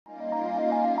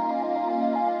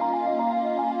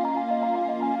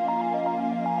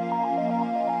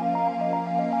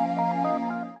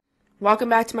Welcome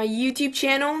back to my YouTube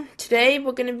channel. Today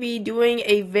we're going to be doing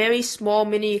a very small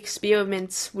mini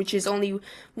experiment, which is only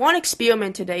one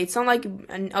experiment today. It's not like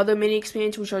other mini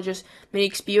experiments which are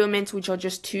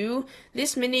just two.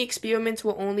 This mini experiment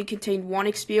will only contain one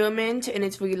experiment, and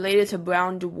it's related to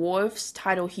brown dwarfs'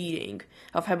 tidal heating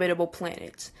of habitable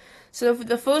planets. So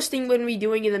the first thing we're going to be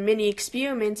doing in the mini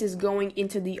experiment is going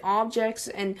into the objects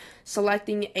and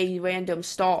selecting a random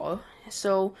star.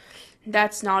 So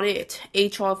that's not it.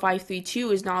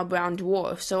 HR532 is not a brown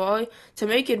dwarf. So to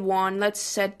make it one, let's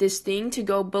set this thing to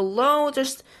go below,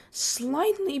 just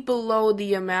slightly below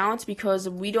the amount, because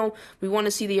we want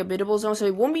to see the habitable zone. So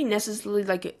it won't be necessarily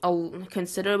like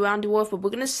considered a brown dwarf, but we're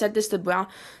gonna set this to brown.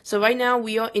 So right now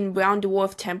we are in brown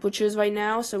dwarf temperatures right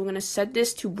now. So we're gonna set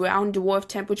this to brown dwarf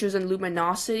temperatures and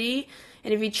luminosity.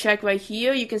 And if you check right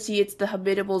here, you can see it's the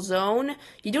habitable zone.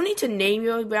 You don't need to name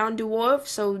your brown dwarf.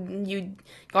 So you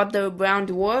got the brown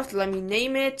dwarf. Let me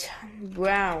name it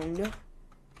brown.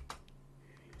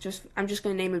 I'm just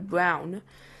gonna name it brown.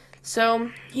 So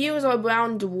here is our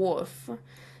brown dwarf.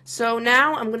 So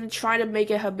now I'm gonna try to make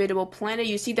a habitable planet.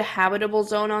 You see the habitable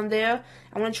zone on there?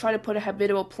 I'm gonna try to put a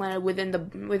habitable planet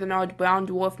within our brown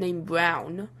dwarf named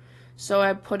Brown. So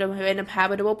I put a random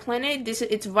habitable planet.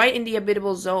 It's right in the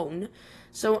habitable zone.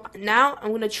 So now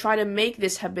I'm gonna try to make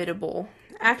this habitable.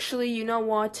 Actually, you know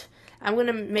what? I'm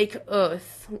gonna make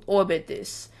Earth orbit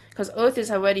this, because Earth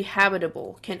is already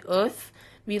habitable. Can Earth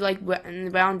be like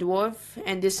brown dwarf?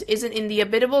 And this isn't in the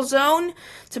habitable zone.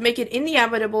 To make it in the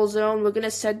habitable zone, we're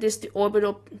gonna set this the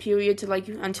orbital period to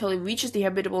until it reaches the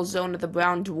habitable zone of the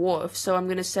brown dwarf. So I'm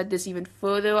gonna set this even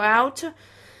further out.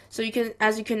 So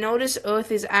as you can notice,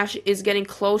 Earth is getting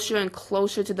closer and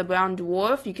closer to the brown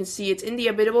dwarf. You can see it's in the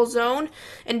habitable zone,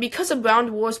 and because of brown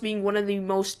dwarfs being one of the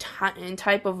most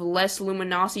type of less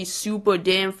luminosity, super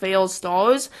damn failed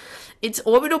stars, its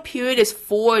orbital period is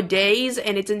 4 days,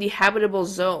 and it's in the habitable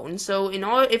zone. So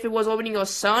if it was orbiting our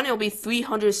sun, it'll be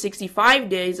 365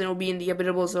 days, and it'll be in the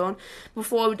habitable zone.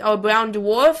 Before our brown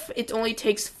dwarf, it only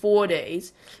takes 4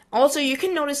 days. Also, you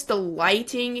can notice the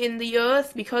lighting in the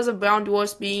Earth because of brown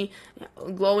dwarfs being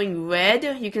glowing red.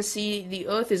 You can see the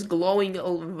Earth is glowing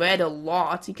red a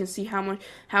lot. You can see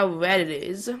how red it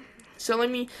is. So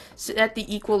let me set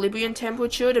the equilibrium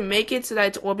temperature to make it so that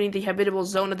it's orbiting the habitable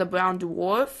zone of the brown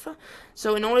dwarf.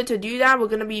 So in order to do that, we're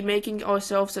going to be making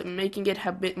it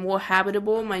a bit more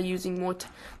habitable by using more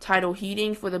tidal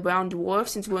heating for the brown dwarf,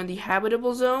 since we're in the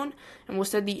habitable zone. And we'll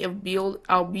set the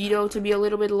albedo to be a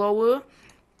little bit lower.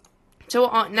 So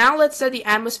now let's set the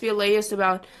atmosphere layers to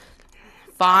about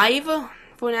 5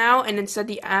 for now, and then set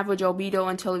the average albedo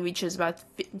until it reaches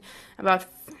about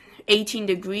 18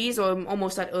 degrees, or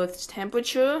almost at Earth's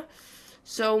temperature.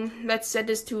 So let's set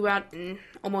this to about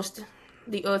almost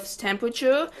the Earth's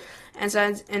temperature. And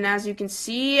as you can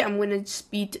see, I'm going to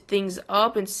speed things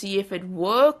up and see if it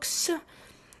works.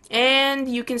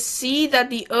 And you can see that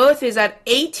the Earth is at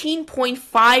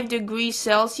 18.5 degrees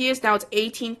Celsius. Now it's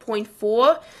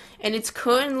 18.4. And it's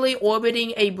currently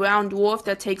orbiting a brown dwarf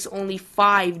that takes only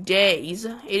 5 days.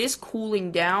 It is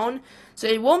cooling down, so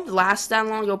it won't last that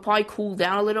long. It'll probably cool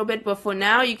down a little bit, but for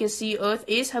now, you can see Earth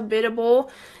is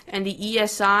habitable. And the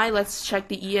ESI, let's check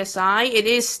the ESI. It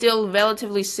is still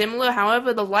relatively similar.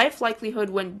 However, the life likelihood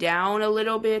went down a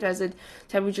little bit as the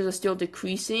temperatures are still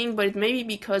decreasing. But it may be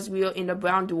because we are in the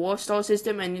brown dwarf star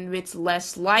system and it emits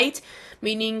less light,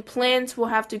 meaning planets will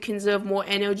have to conserve more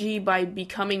energy by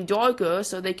becoming darker,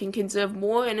 so they can conserve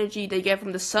more energy they get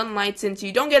from the sunlight. Since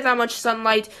you don't get that much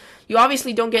sunlight, you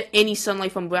obviously don't get any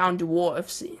sunlight from brown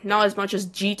dwarfs, not as much as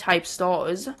G-type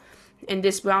stars. And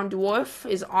this brown dwarf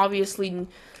is obviously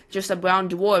just a brown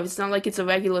dwarf. It's not like it's a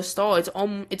regular star. It's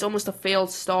almost a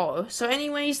failed star. So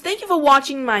anyways, thank you for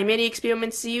watching my mini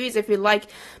experiment series. If you like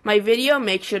my video,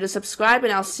 make sure to subscribe,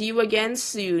 and I'll see you again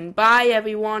soon. Bye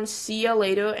everyone, see ya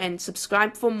later, and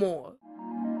subscribe for more.